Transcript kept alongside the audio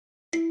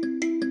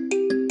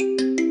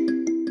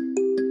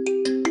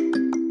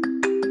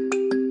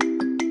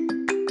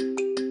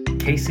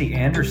Casey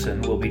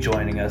Anderson will be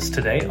joining us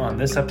today on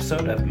this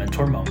episode of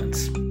Mentor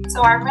Moments.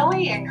 So I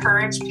really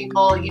encourage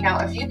people,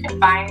 if you can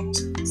find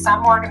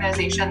some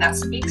organization that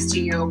speaks to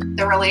you,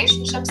 the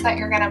relationships that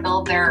you're going to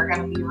build there are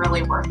going to be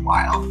really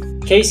worthwhile.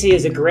 Casey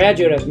is a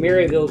graduate of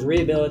Maryville's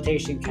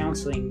Rehabilitation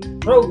Counseling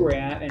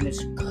Program and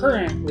is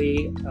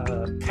currently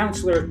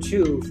Counselor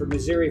 2 for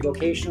Missouri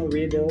Vocational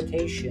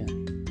Rehabilitation.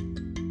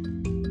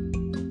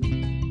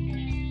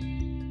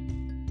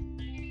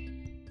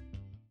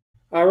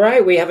 All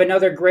right, we have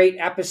another great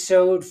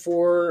episode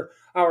for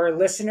our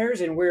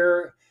listeners, and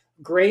we're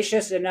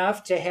gracious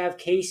enough to have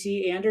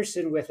Casey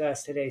Anderson with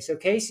us today. So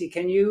Casey,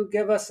 can you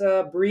give us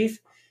a brief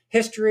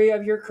history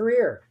of your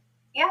career?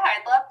 Yeah,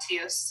 I'd love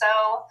to. So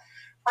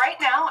right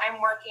now I'm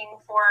working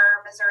for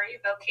Missouri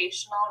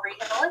Vocational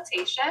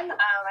Rehabilitation.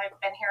 I've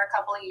been here a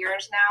couple of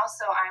years now,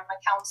 so I'm a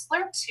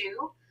counselor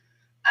too.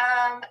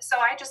 So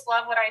I just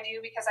love what I do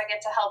because I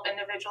get to help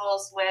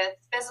individuals with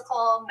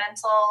physical,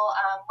 mental,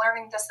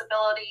 learning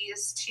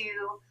disabilities to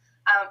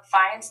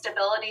find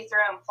stability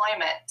through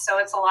employment. So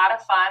it's a lot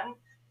of fun.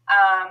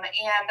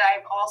 And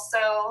I've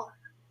also,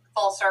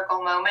 full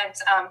circle moment,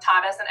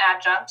 taught as an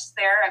adjunct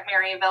there at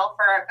Maryville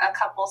for a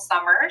couple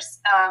summers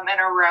in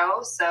a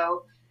row.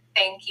 So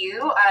thank you,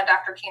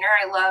 Dr. Keener.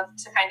 I love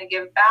to kind of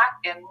give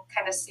back and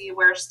kind of see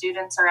where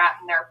students are at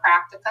in their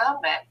practicum,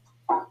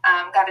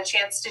 and got a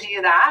chance to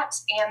do that.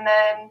 And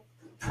then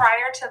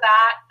prior to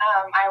that,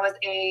 I was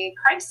a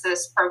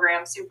crisis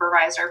program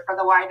supervisor for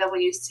the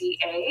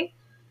YWCA,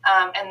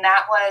 and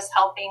that was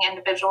helping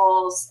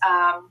individuals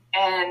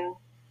in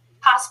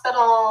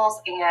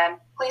hospitals and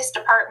police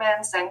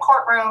departments and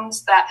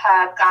courtrooms that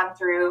had gone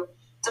through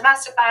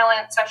domestic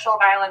violence, sexual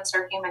violence,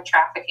 or human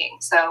trafficking.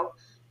 So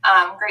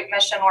great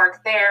mission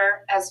work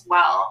there as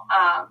well.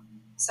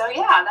 So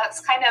yeah, that's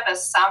kind of a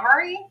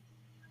summary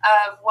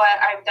of what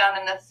I've done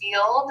in the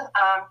field,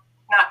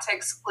 not to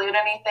exclude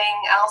anything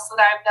else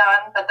that I've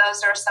done, but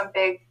those are some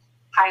big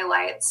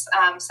highlights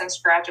since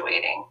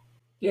graduating.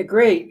 Yeah,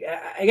 great.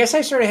 I guess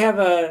I sort of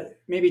have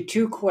maybe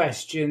two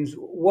questions.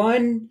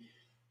 One,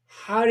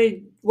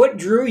 what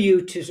drew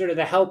you to sort of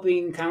the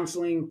helping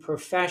counseling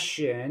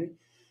profession?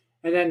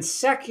 And then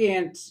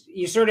second,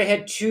 you sort of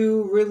had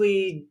two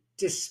really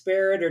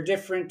disparate or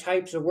different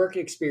types of work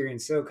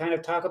experience. So kind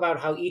of talk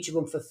about how each of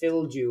them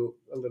fulfilled you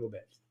a little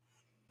bit.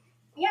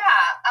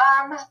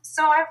 Yeah,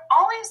 so I've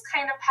always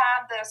kind of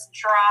had this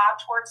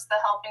draw towards the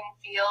helping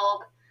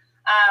field.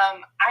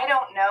 I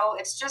don't know,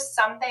 it's just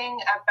something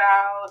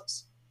about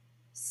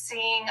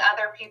seeing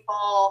other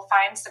people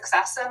find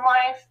success in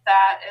life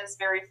that is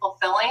very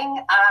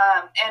fulfilling.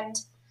 And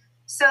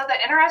so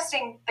the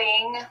interesting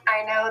thing,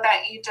 I know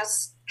that you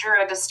just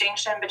drew a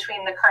distinction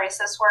between the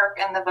crisis work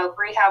and the voc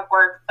rehab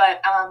work,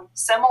 but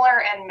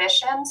similar in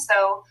mission.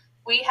 So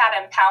we had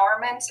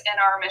empowerment in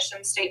our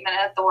mission statement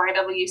at the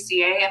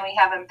YWCA, and we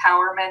have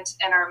empowerment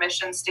in our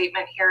mission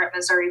statement here at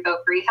Missouri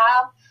Voc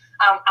Rehab.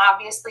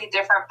 Obviously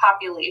different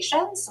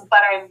populations, but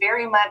I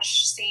very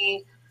much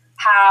see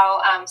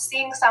how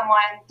seeing someone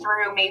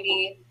through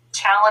maybe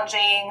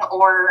challenging,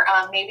 or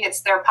maybe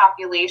it's their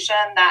population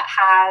that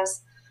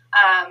has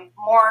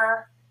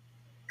more,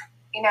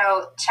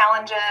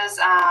 challenges,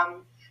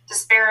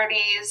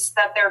 disparities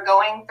that they're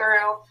going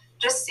through,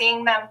 just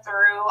seeing them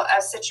through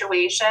a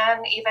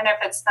situation, even if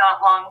it's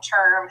not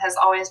long-term, has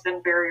always been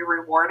very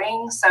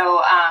rewarding.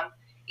 So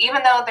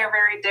even though they're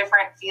very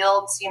different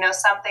fields,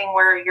 something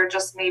where you're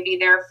just maybe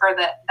there for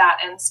that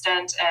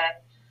instant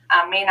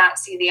and may not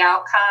see the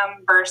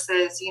outcome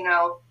versus,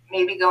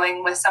 maybe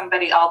going with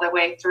somebody all the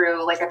way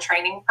through like a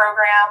training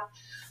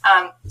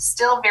program,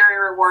 still very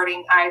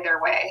rewarding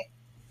either way.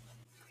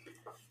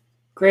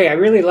 Great. I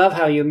really love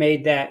how you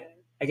made that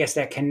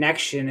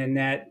connection, and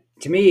that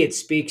to me, it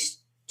speaks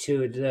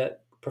to the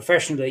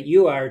professional that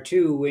you are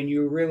too, when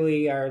you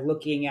really are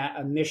looking at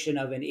a mission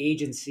of an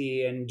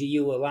agency, and do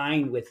you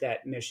align with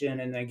that mission?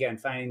 And again,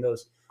 finding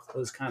those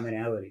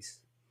commonalities.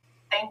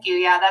 Thank you.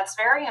 Yeah, that's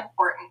very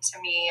important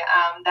to me,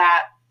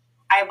 that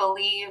I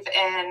believe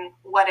in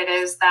what it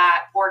is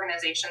that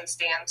organization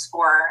stands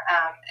for.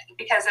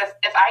 Because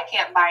if I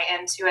can't buy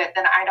into it,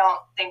 then I don't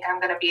think I'm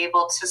going to be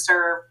able to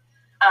serve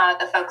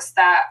the folks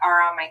that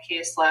are on my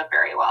caseload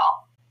very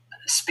well.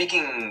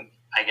 Speaking,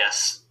 I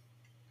guess,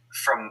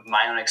 from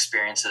my own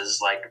experiences,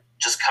 like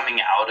just coming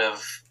out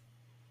of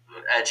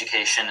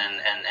education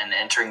and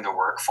entering the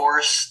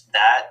workforce,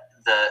 that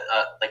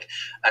like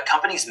a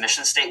company's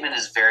mission statement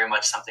is very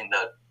much something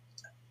that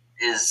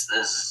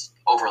is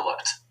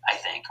overlooked, I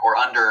think, or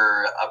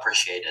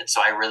underappreciated.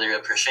 So I really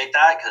appreciate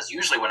that, because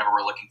usually whenever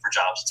we're looking for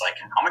jobs, it's like,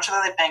 how much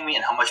are they paying me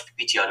and how much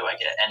PTO do I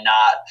get, and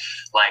not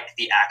like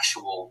the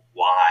actual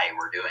why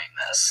we're doing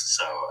this.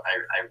 So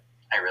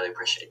I really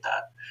appreciate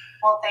that.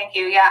 Well, thank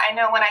you. Yeah, I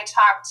know when I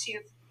talk to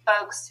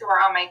folks who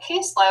are on my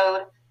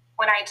caseload,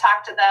 when I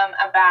talk to them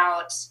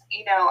about,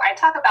 I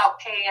talk about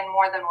pay in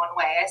more than one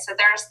way. I said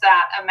there's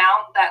that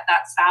amount,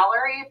 that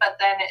salary, but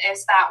then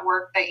is that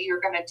work that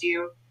you're going to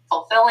do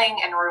fulfilling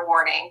and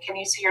rewarding? Can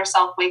you see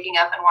yourself waking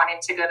up and wanting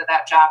to go to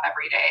that job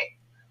every day?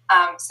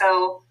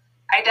 So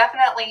I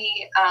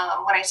definitely,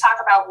 when I talk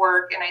about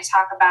work and I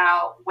talk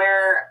about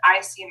where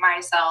I see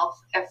myself,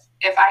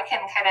 if I can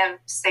kind of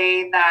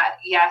say that,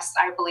 yes,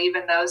 I believe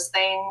in those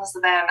things,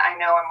 then I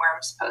know I'm where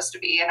I'm supposed to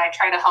be. And I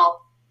try to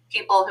help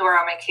people who are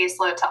on my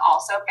caseload to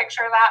also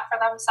picture that for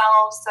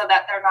themselves so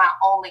that they're not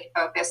only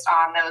focused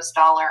on those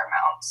dollar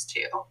amounts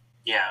too.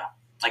 Yeah.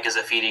 Like, is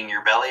it feeding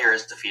your belly or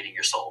is it feeding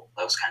your soul?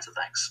 Those kinds of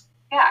things.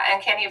 Yeah.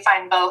 And can you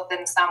find both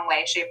in some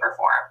way, shape, or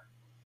form?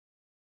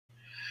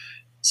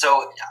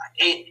 So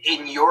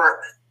in your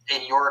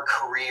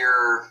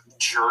career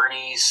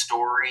journey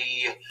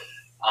story,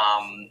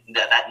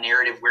 that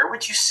narrative, where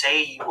would you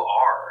say you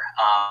are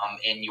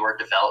in your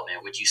development?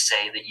 Would you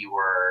say that you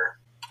were,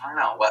 I don't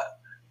know,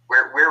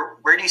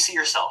 where do you see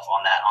yourself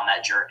on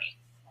that journey?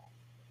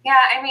 Yeah,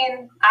 I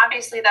mean,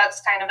 obviously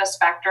that's kind of a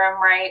spectrum,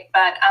 right?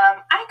 But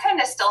I kind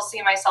of still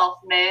see myself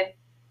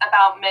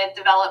about mid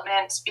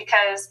development,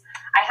 because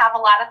I have a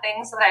lot of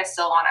things that I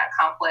still want to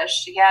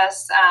accomplish.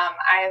 Yes,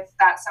 I've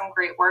got some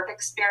great work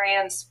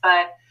experience,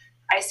 but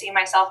I see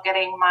myself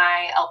getting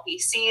my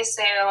LPC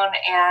soon.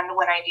 And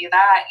when I do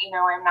that,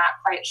 I'm not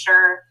quite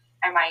sure.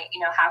 I might,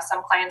 have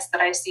some clients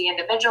that I see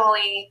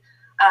individually.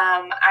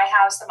 I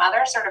have some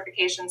other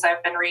certifications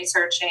I've been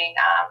researching.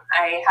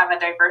 I have a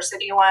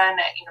diversity one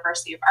at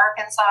University of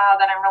Arkansas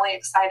that I'm really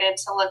excited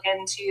to look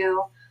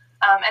into.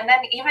 And then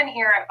even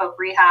here at Voc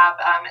Rehab,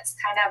 it's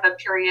kind of a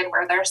period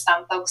where there's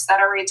some folks that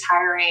are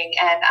retiring,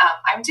 and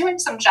I'm doing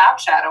some job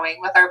shadowing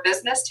with our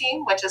business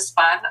team, which is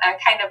fun. I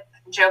kind of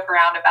joke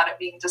around about it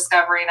being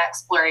discovery and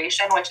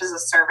exploration, which is a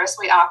service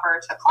we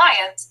offer to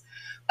clients.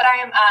 But I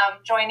am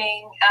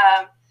joining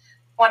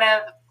one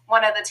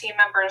of the team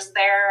members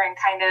there and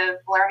kind of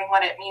learning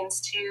what it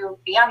means to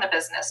be on the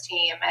business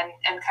team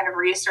and kind of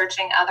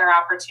researching other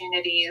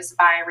opportunities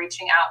by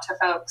reaching out to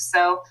folks,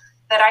 so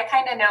that I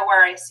kind of know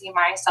where I see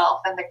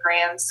myself in the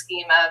grand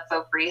scheme of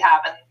Voc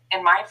Rehab and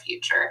in my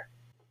future.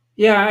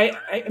 Yeah,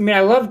 I mean, I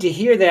love to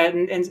hear that.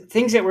 And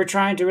things that we're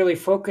trying to really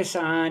focus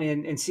on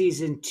in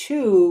season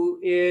 2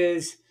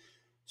 is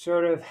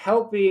sort of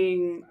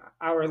helping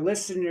our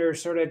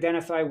listeners sort of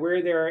identify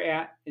where they're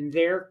at in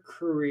their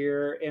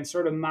career and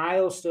sort of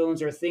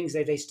milestones or things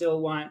that they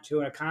still want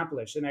to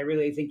accomplish. And I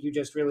really think you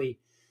just really,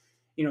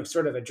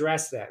 sort of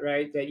address that,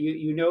 right? That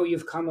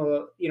you've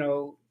come,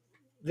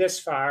 this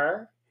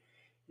far,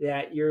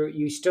 that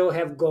you still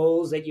have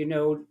goals that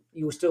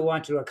you still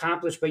want to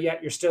accomplish, but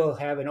yet you still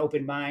have an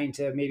open mind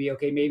to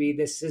maybe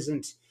this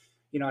isn't,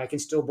 I can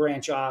still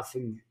branch off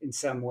in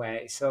some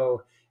way.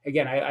 So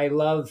again, I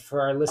love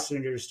for our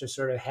listeners to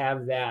sort of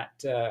have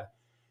that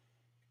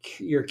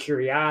your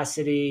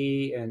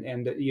curiosity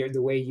and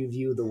the way you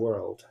view the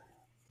world.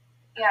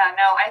 Yeah,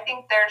 no, I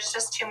think there's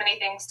just too many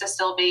things to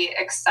still be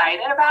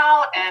excited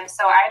about, and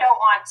so I don't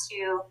want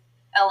to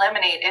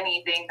eliminate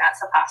anything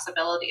that's a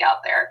possibility out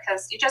there,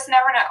 because you just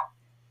never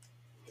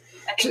know.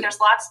 I think there's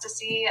lots to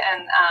see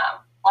and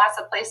lots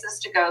of places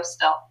to go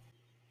still.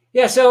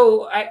 Yeah,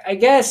 so I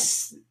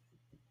guess,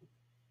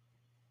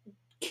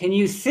 can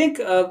you think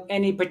of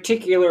any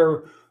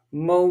particular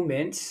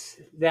moments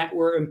that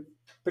were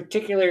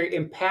particularly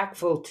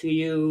impactful to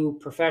you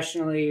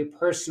professionally,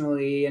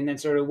 personally, and then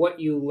sort of what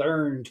you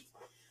learned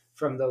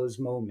from those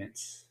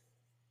moments?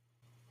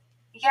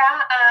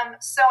 Yeah,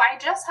 so I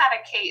just had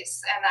a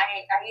case, and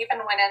I even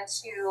went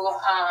into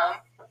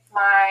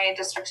my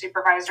district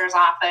supervisor's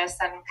office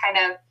and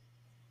kind of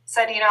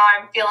said,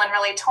 I'm feeling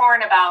really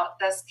torn about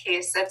this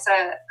case. It's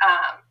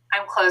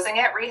I'm closing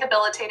it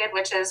rehabilitated,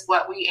 which is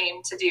what we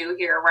aim to do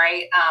here,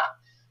 right?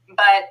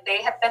 But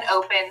they have been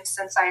open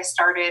since I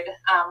started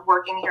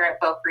working here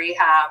at Voc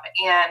Rehab.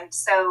 And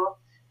so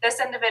this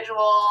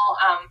individual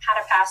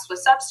had a past with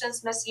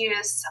substance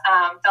misuse,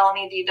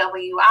 felony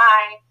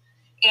DWI,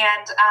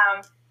 and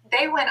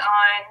they went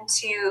on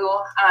to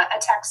a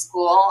tech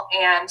school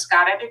and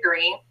got a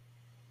degree.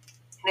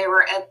 They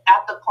were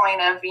at the point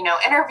of,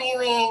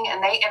 interviewing,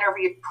 and they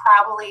interviewed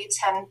probably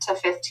 10 to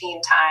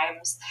 15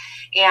 times.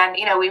 And,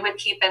 we would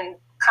keep in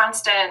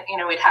constant,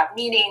 we'd have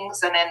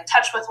meetings and in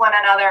touch with one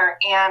another.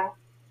 And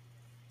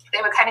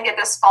they would kind of get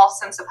this false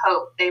sense of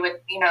hope. They would,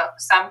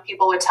 some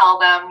people would tell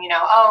them,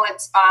 oh,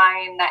 it's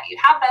fine that you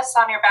have this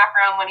on your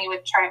background, when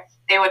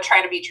they would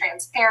try to be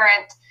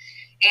transparent.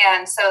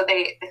 And so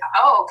they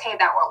oh, okay,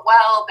 that went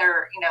well.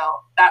 They're,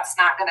 that's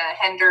not going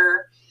to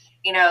hinder,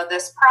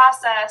 this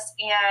process.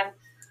 And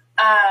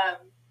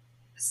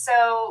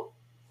so,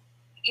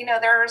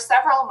 there were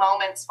several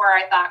moments where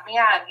I thought,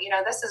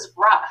 man, this is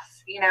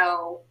rough.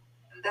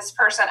 This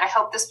person, I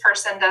hope this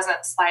person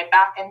doesn't slide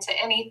back into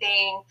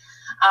anything.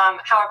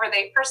 However,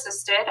 they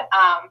persisted.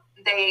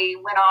 They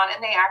went on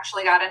and they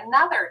actually got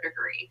another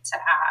degree to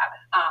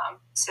add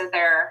to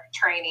their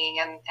training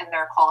and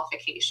their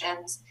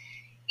qualifications.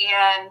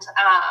 And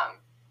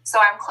so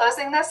I'm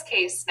closing this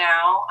case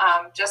now,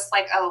 just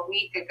like a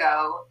week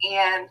ago.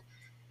 And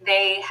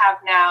they have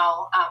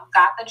now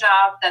got the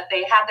job that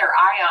they had their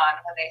eye on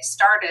when they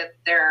started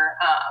their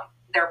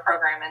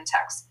program in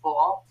tech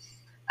school.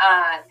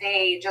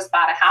 They just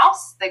bought a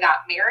house, they got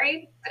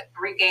married,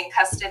 regained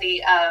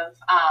custody of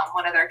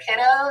one of their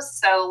kiddos.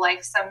 So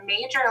like some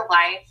major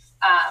life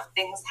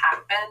things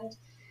happened.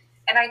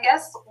 And I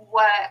guess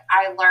what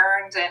I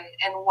learned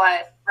and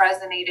what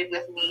resonated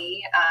with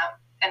me,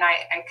 and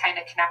I kind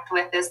of connect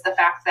with, is the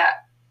fact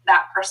that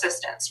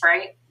persistence,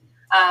 right?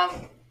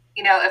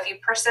 If you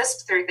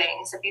persist through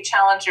things, if you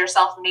challenge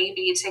yourself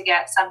maybe to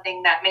get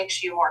something that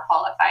makes you more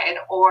qualified,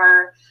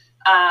 or,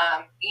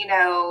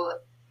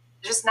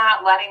 just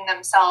not letting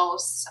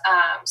themselves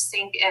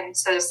sink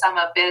into some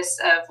abyss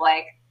of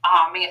like,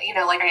 oh man,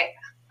 like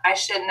I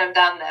shouldn't have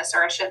done this,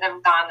 or I shouldn't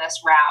have gone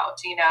this route,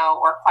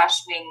 or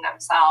questioning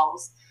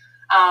themselves.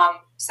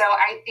 So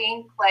I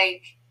think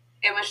like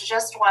it was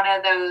just one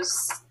of those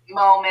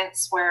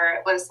moments where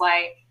it was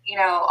like,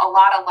 a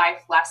lot of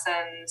life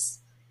lessons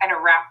kind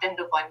of wrapped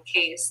into one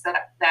case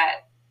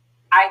that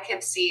I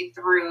could see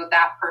through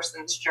that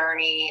person's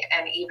journey,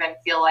 and even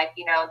feel like,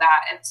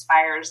 that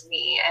inspires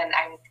me. And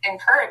I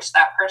encourage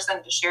that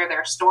person to share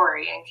their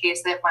story in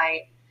case it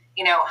might,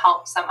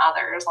 help some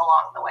others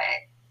along the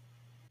way.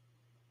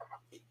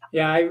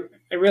 Yeah,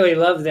 I really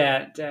love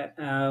that.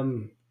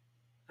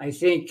 I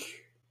think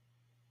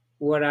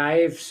what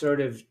I've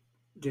sort of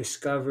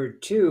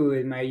discovered too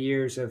in my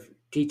years of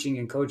teaching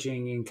and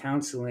coaching and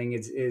counseling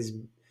is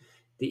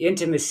the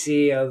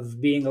intimacy of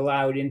being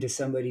allowed into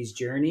somebody's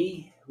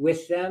journey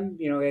with them,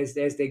 as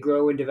they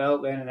grow in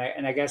development.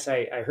 And I guess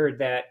I heard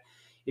that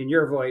in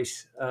your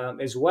voice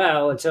as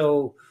well. And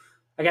so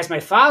I guess my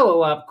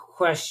follow-up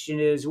question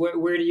is,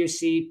 where do you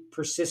see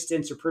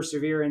persistence or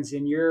perseverance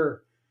in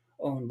your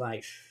own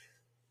life?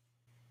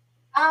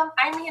 I've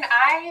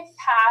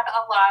had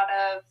a lot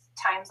of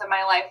times in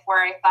my life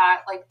where I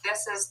thought, like,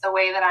 this is the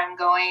way that I'm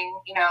going,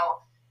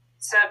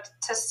 So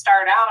to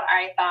start out,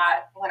 I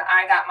thought when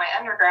I got my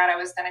undergrad, I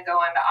was going to go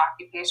into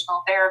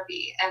occupational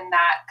therapy, and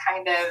that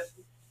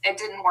it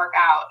didn't work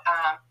out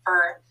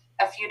for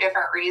a few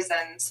different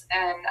reasons.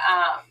 And,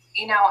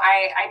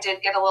 I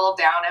did get a little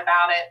down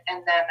about it.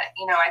 And then,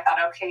 I thought,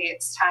 okay,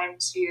 it's time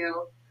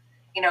to,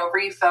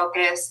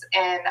 refocus.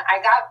 And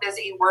I got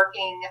busy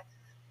working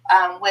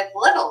with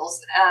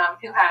littles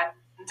who had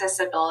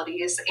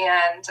disabilities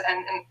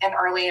and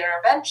early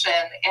intervention.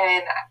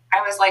 And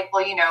I was like,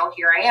 well,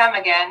 here I am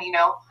again,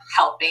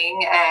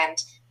 helping. And,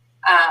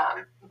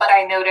 but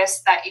I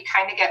noticed that you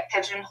kind of get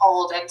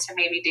pigeonholed into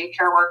maybe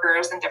daycare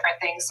workers and different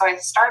things. So I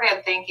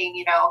started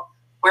thinking,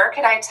 where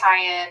could I tie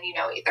in,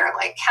 either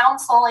like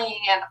counseling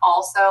and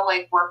also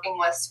like working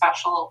with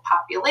special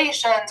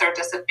populations or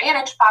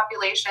disadvantaged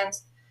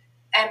populations.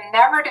 And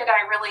never did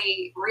I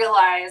really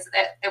realize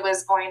that it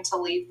was going to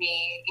lead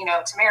me,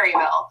 to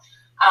Maryville.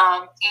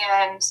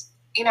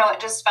 It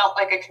just felt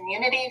like a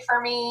community for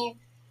me,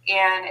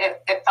 and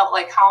it felt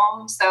like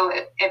home. So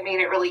it made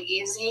it really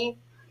easy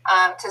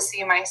to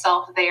see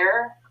myself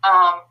there.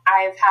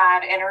 I've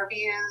had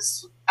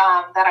interviews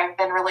that I've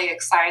been really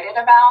excited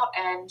about,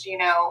 and,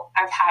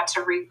 I've had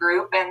to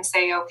regroup and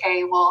say,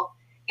 okay, well,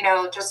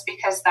 just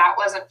because that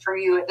wasn't for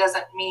you, it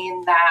doesn't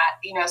mean that,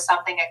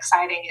 something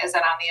exciting isn't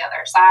on the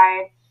other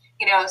side,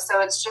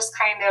 so it's just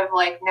kind of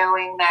like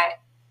knowing that,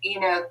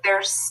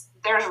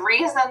 there's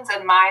reasons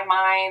in my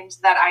mind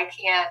that I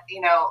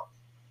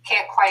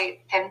can't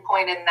quite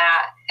pinpoint in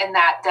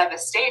that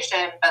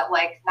devastation, but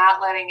like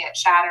not letting it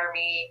shatter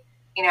me,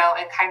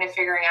 and kind of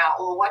figuring out,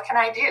 well, what can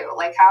I do?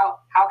 Like, how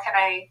can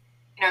I,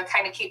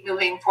 kind of keep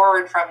moving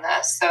forward from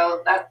this?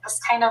 So that's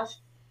kind of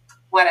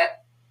what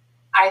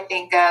I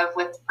think of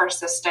with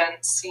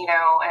persistence,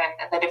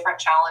 and the different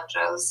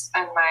challenges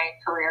in my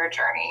career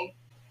journey.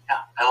 Yeah,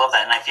 I love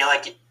that. And I feel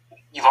like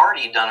you've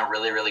already done a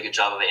really, really good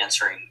job of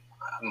answering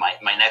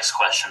my next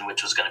question,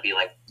 which was going to be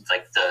like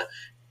the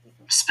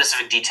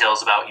specific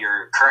details about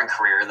your current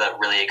career that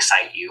really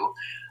excite you.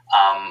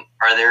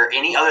 Are there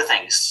any other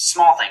things,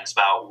 small things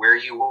about where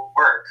you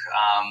work,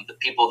 the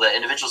people, the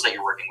individuals that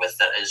you're working with,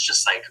 that is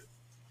just like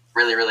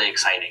really, really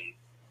exciting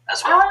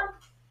as well?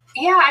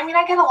 Yeah,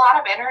 I get a lot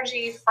of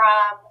energy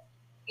from,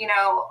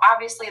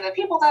 obviously the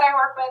people that I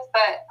work with,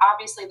 but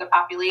obviously the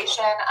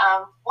population.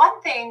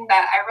 One thing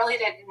that I really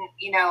didn't,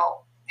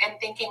 in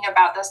thinking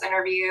about this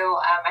interview,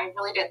 I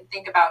really didn't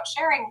think about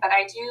sharing, but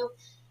I do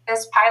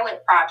this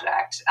pilot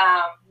project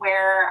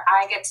where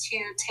I get to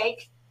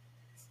take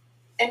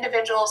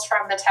individuals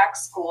from the tech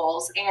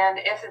schools, and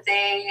if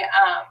they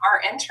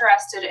are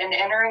interested in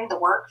entering the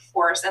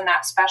workforce in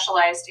that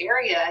specialized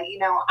area,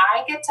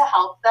 I get to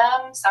help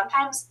them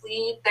sometimes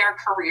lead their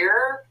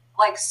career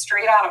like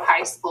straight out of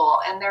high school,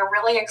 and they're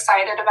really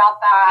excited about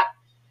that.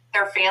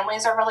 Their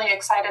families are really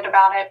excited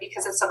about it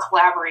because it's a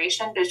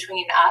collaboration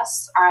between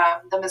us,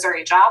 the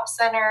Missouri Job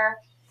Center,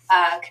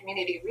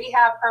 community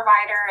rehab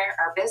provider,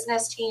 our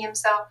business team.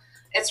 So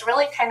it's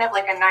really kind of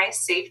like a nice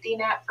safety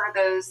net for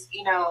those,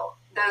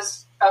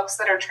 those folks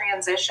that are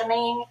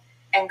transitioning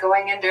and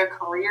going into a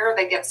career.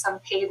 They get some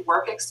paid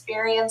work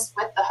experience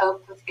with the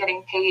hope of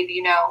getting paid,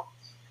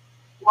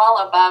 well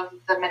above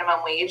the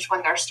minimum wage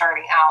when they're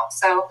starting out.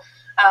 So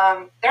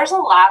There's a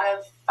lot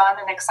of fun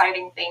and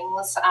exciting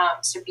things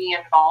to be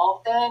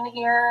involved in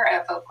here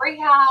at Voc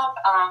Rehab.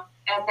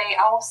 And they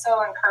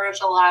also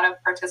encourage a lot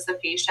of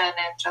participation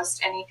in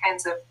just any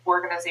kinds of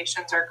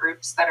organizations or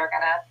groups that are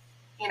going to,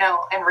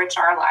 enrich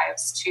our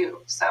lives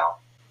too. So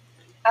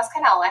that's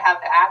kind of all I have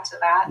to add to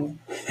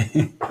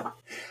that.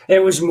 It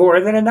was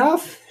more than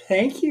enough.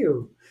 Thank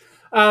you.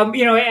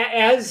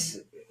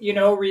 As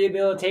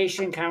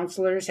rehabilitation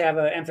counselors have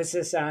an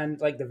emphasis on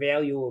like the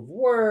value of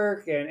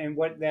work and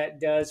what that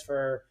does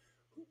for,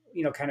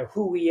 kind of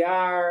who we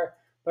are.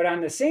 But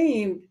on the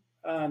same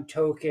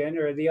token,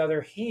 or the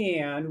other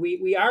hand,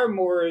 we are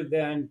more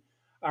than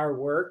our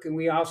work. And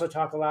we also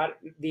talk a lot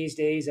these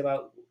days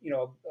about,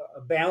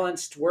 a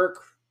balanced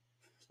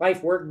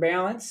life work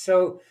balance.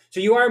 So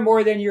you are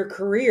more than your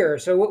career.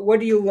 So what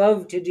do you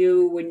love to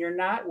do when you're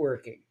not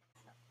working?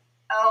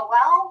 Oh,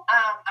 well,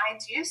 I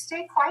do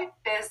stay quite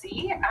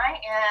busy. I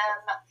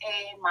am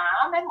a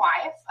mom and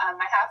wife.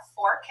 I have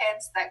 4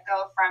 kids that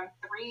go from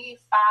 3,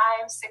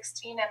 5,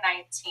 16, and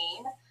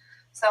 19.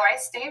 So I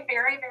stay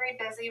very, very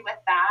busy with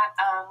that.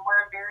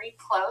 We're very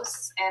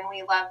close and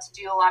we love to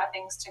do a lot of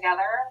things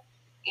together.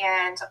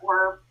 And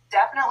we're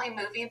definitely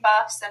movie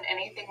buffs and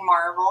anything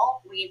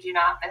Marvel. We do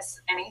not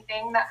miss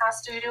anything that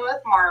has to do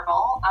with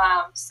Marvel.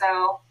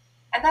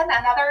 And then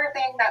another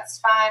thing that's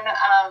fun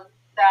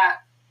that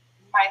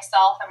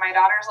myself and my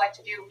daughters like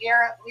to do,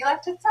 we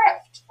like to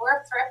thrift.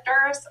 We're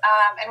thrifters,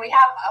 and we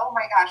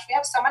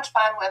have so much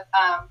fun with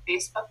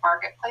Facebook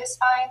Marketplace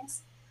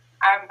finds.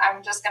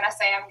 I'm just gonna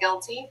say I'm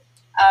guilty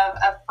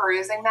of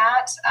perusing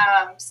that.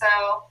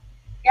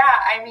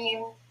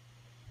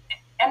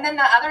 And then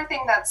the other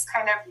thing that's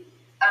kind of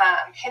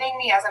hitting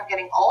me as I'm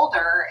getting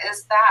older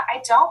is that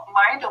I don't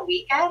mind a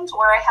weekend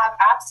where I have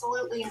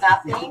absolutely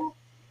nothing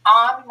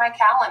on my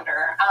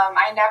calendar.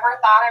 I never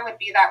thought I would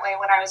be that way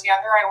when I was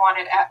younger. I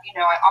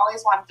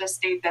always wanted to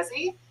stay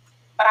busy,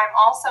 but I'm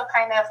also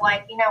kind of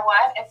like,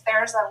 if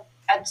there's a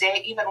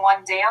day, even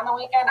one day on the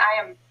weekend,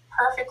 I am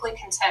perfectly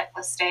content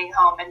with staying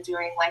home and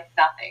doing like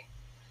nothing.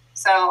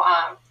 So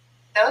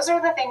those are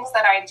the things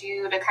that I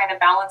do to kind of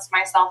balance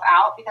myself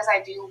out, because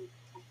I do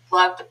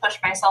love to push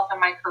myself in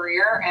my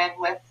career and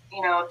with,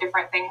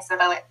 different things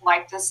that I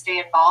like to stay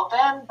involved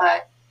in,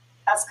 but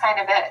that's kind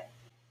of it.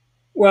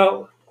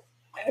 Well,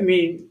 I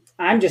mean,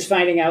 I'm just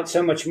finding out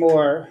so much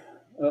more,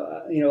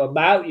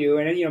 about you.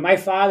 And, my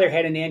father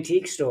had an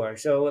antique store.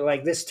 So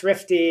like this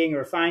thrifting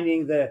or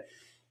finding the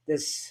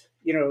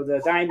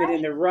diamond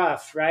in the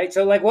rough, right?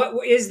 So like,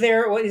 what is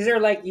there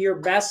like your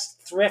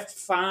best thrift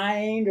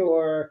find,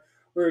 or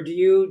do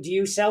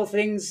you sell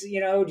things,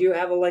 do you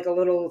have a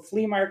little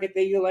flea market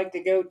that you like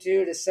to go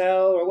to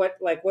sell, or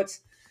what's?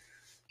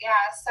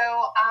 Yeah.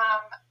 So,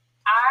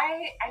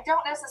 I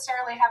don't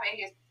necessarily have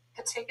a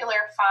particular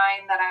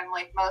find that I'm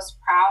like most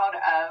proud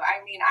of.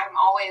 I mean, I'm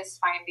always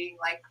finding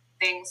like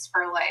things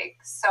for like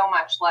so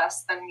much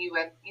less than you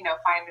would,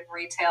 find in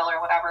retail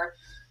or whatever.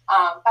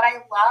 But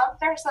I love,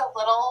 there's a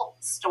little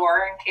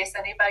store, in case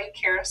anybody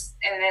cares,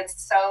 and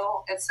it's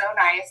so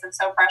nice and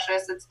so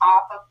precious. It's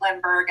off of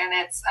Lindbergh, and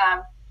it's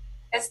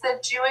the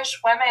Jewish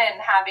women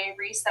have a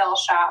resale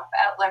shop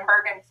at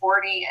Lindbergh and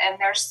 40, and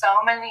there's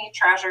so many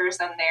treasures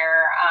in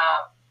there.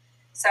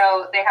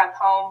 So they have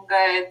home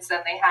goods,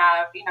 and they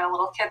have, a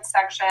little kids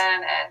section,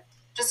 and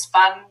just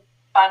fun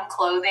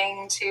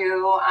clothing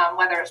too,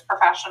 whether it's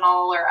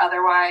professional or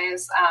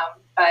otherwise.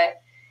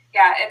 But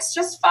yeah, it's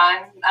just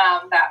fun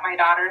that my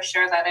daughters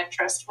share that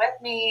interest with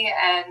me.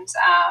 And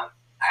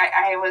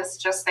I was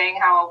just saying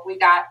how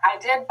I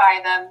did buy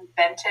them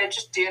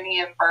vintage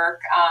Dooney and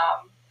Burke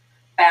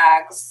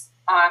bags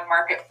on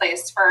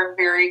Marketplace for a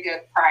very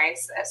good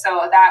price.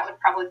 So that would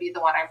probably be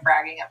the one I'm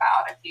bragging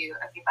about, if you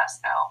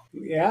must know.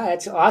 Yeah,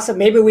 it's awesome.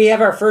 Maybe we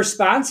have our first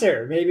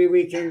sponsor. Maybe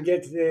we can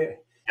get the...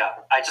 Yeah,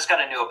 I just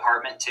got a new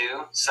apartment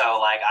too. So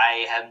like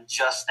I am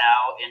just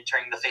now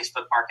entering the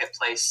Facebook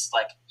Marketplace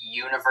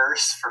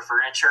universe for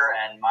furniture,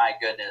 and my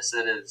goodness,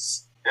 it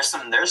is there's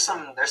some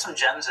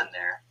gems in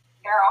there.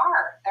 There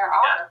are.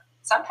 Yeah.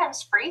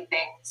 Sometimes free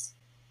things.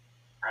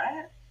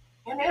 Right?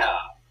 Yeah.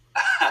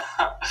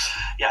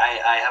 Yeah,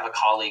 I have a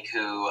colleague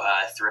who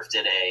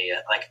thrifted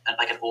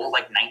an old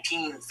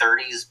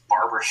 1930s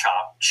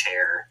barbershop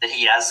chair that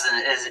he has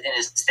in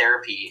his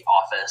therapy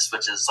office,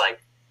 which is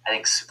I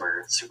think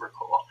super super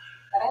cool.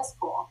 That is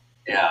cool.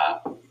 Yeah.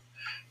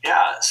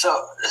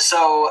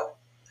 So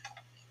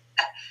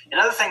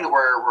another thing that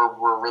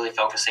we're really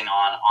focusing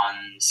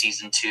on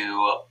season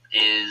 2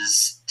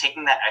 is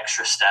taking that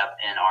extra step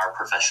in our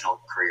professional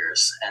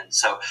careers, and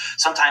so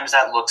sometimes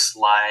that looks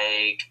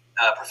like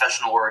a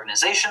professional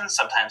organization.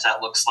 Sometimes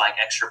that looks like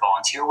extra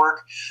volunteer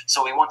work.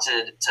 So we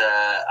wanted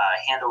to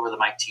hand over the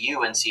mic to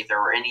you and see if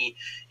there were any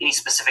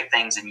specific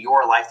things in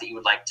your life that you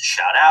would like to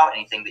shout out,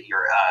 anything that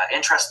you're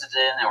interested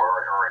in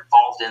or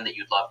involved in that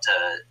you'd love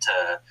to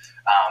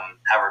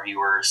have our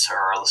viewers or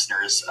our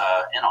listeners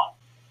in on.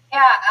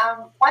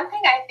 Yeah, one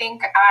thing I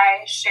think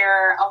I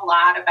share a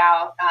lot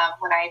about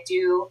when I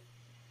do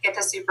get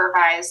to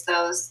supervise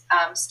those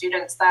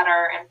students that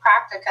are in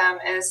practicum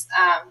is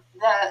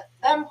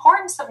the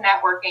importance of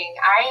networking.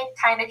 I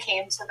kind of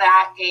came to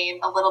that game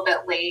a little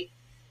bit late,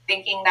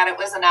 thinking that it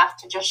was enough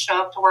to just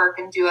show up to work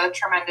and do a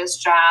tremendous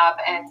job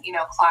and,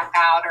 clock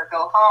out or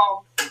go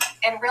home.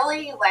 And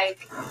really,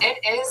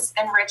 it is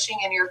enriching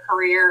in your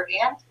career,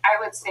 and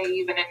I would say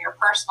even in your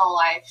personal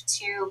life,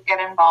 to get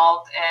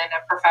involved in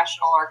a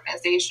professional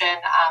organization.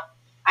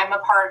 I'm a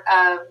part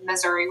of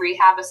Missouri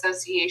Rehab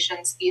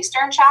Association's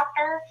Eastern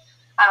chapter.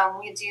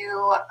 We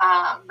do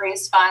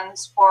raise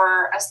funds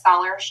for a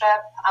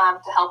scholarship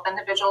to help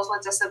individuals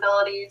with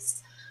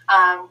disabilities.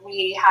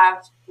 We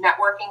have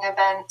networking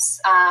events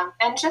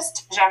and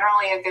just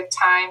generally a good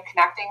time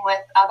connecting with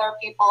other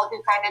people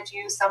who kind of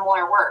do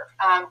similar work.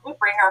 We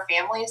bring our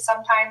families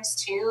sometimes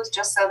too,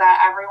 just so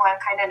that everyone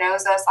kind of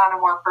knows us on a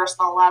more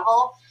personal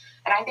level.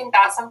 And I think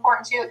that's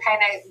important too. It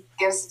kind of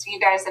gives you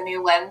guys a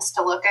new lens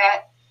to look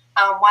at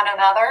one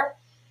another.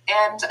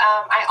 And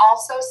I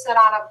also sit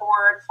on a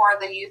board for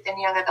the Youth and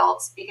Young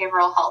Adults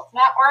Behavioral Health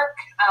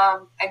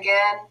Network.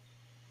 Again,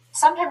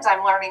 sometimes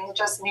I'm learning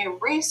just new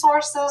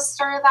resources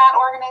through that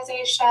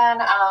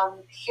organization,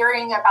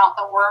 hearing about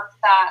the work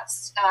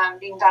that's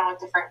being done with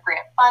different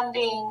grant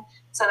funding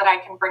so that I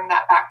can bring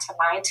that back to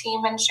my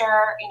team and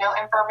share,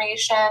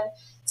 information.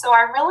 So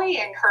I really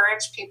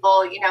encourage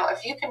people,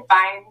 if you can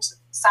find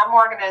some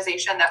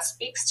organization that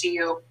speaks to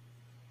you,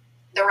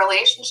 the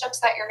relationships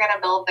that you're going to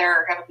build there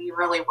are going to be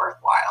really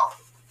worthwhile.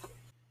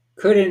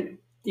 Couldn't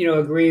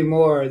agree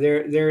more.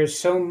 There is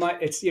so much.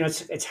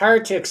 It's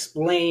hard to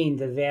explain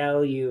the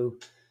value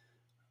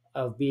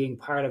of being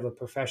part of a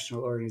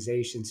professional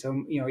organization.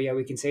 So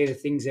we can say the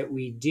things that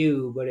we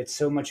do, but it's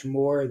so much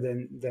more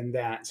than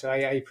that. So I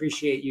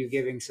appreciate you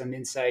giving some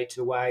insight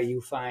to why you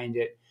find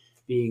it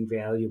being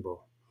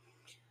valuable.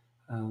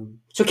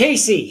 So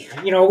Casey,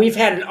 we've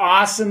had an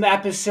awesome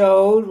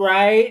episode,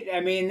 right? I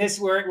mean,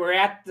 we're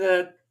at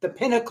the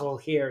pinnacle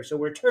here. So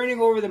we're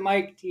turning over the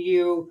mic to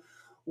you.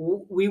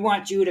 We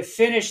want you to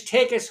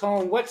take us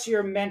home. What's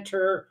your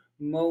mentor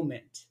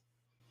moment?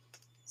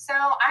 So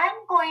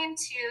I'm going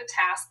to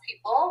task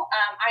people.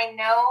 I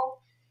know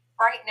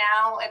right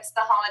now it's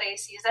the holiday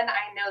season.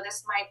 I know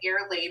this might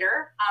air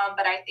later,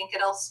 but I think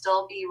it'll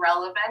still be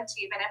relevant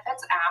even if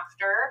it's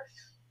after.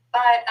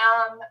 But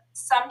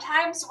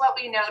sometimes what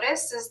we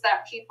notice is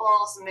that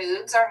people's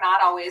moods are not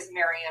always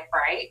merry and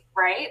bright,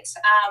 right?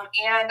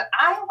 And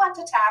I want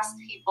to task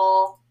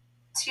people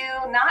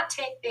to not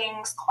take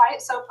things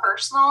quite so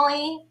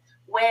personally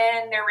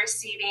when they're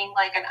receiving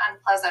like an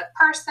unpleasant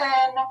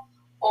person,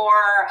 or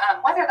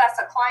whether that's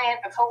a client,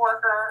 a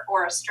coworker,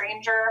 or a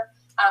stranger.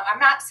 I'm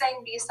not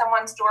saying be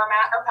someone's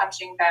doormat or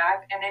punching bag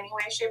in any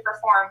way, shape, or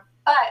form.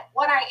 But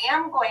what I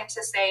am going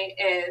to say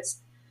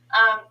is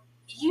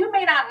you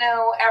may not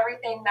know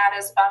everything that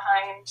is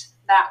behind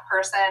that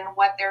person,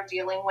 what they're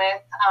dealing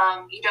with.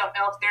 You don't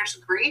know if there's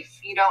grief.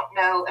 You don't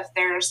know if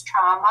there's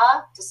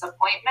trauma,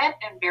 disappointment,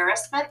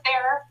 embarrassment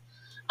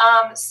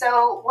there.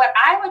 So what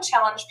I would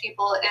challenge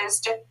people is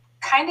to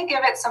kind of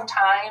give it some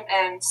time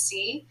and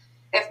see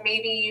if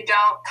maybe you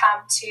don't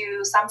come to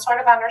some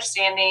sort of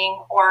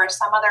understanding or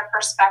some other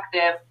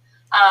perspective.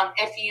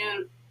 If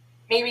you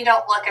maybe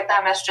don't look at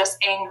them as just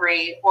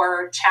angry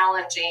or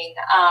challenging,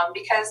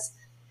 because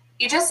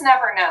you just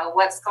never know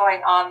what's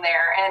going on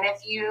there. And if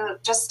you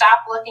just stop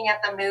looking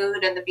at the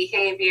mood and the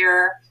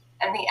behavior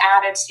and the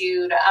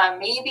attitude,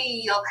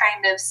 maybe you'll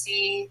kind of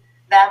see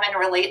them and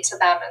relate to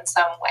them in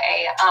some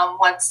way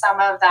once some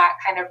of that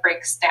kind of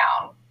breaks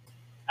down.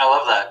 I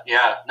love that.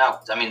 Yeah. No,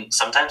 I mean,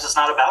 sometimes it's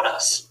not about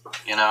us,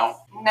 No,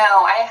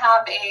 I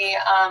have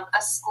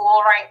a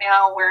school right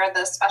now where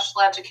the special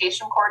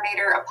education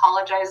coordinator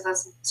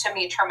apologizes to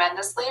me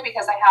tremendously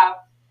because I have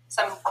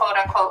some quote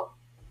unquote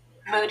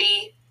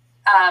moody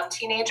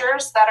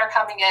teenagers that are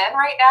coming in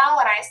right now.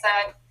 And I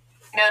said,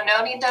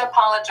 no need to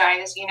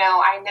apologize.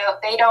 I know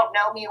they don't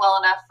know me well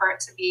enough for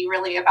it to be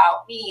really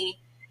about me.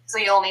 So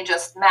you only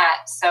just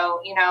met. So,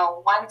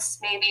 once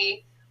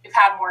maybe we've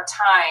had more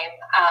time,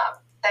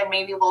 then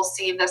maybe we'll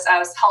see this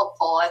as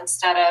helpful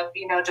instead of,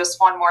 just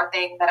one more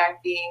thing that I'm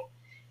being,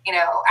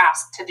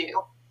 asked to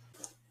do.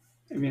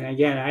 I mean,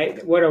 again,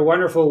 what a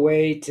wonderful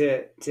way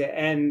to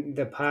end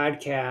the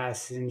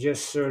podcast, and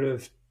just sort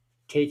of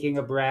taking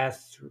a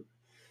breath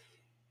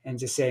and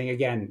just saying,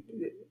 again,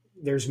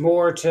 there's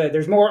more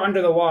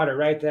under the water,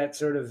 right? That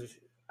sort of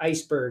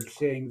iceberg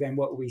thing than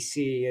what we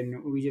see.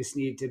 And we just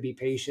need to be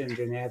patient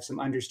and have some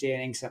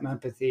understanding, some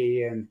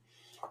empathy, and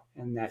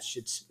that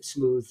should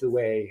smooth the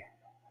way.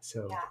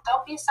 So yeah,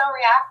 don't be so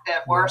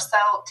reactive or so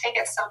take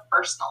it so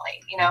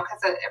personally,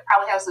 because it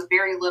probably has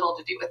very little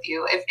to do with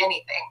you, if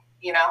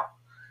anything,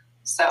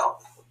 So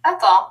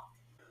that's all.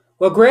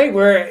 Well, great.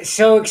 We're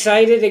so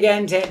excited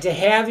again to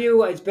have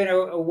you. It's been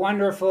a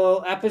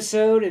wonderful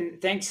episode,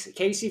 and thanks,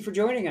 Casey, for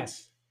joining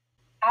us.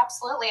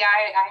 Absolutely.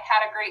 I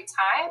had a great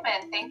time,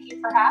 and thank you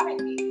for having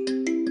me.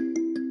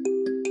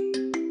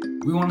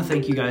 We want to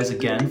thank you guys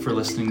again for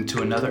listening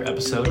to another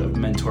episode of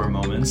Mentor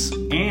Moments,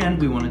 and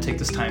we want to take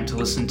this time to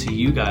listen to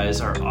you guys,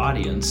 our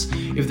audience.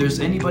 If there's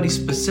anybody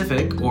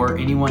specific or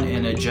anyone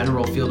in a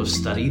general field of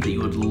study that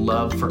you would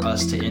love for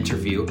us to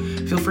interview,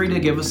 feel free to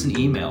give us an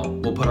email.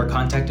 We'll put our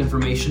contact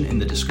information in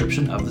the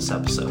description of this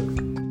episode.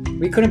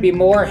 We couldn't be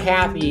more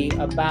happy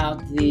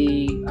about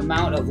the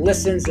amount of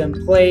listens and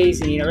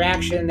plays and the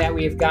interaction that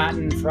we've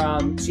gotten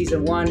from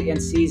Season 1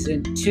 and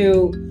Season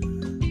 2.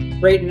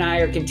 Brayden and I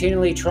are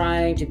continually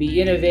trying to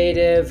be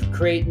innovative,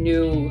 create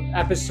new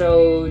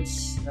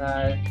episodes,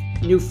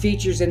 new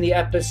features in the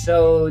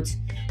episodes.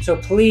 So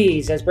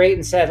please, as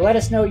Brayden said, let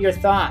us know your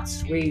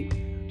thoughts. We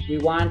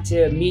want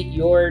to meet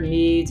your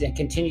needs and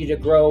continue to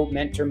grow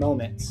Mentor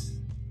Moments.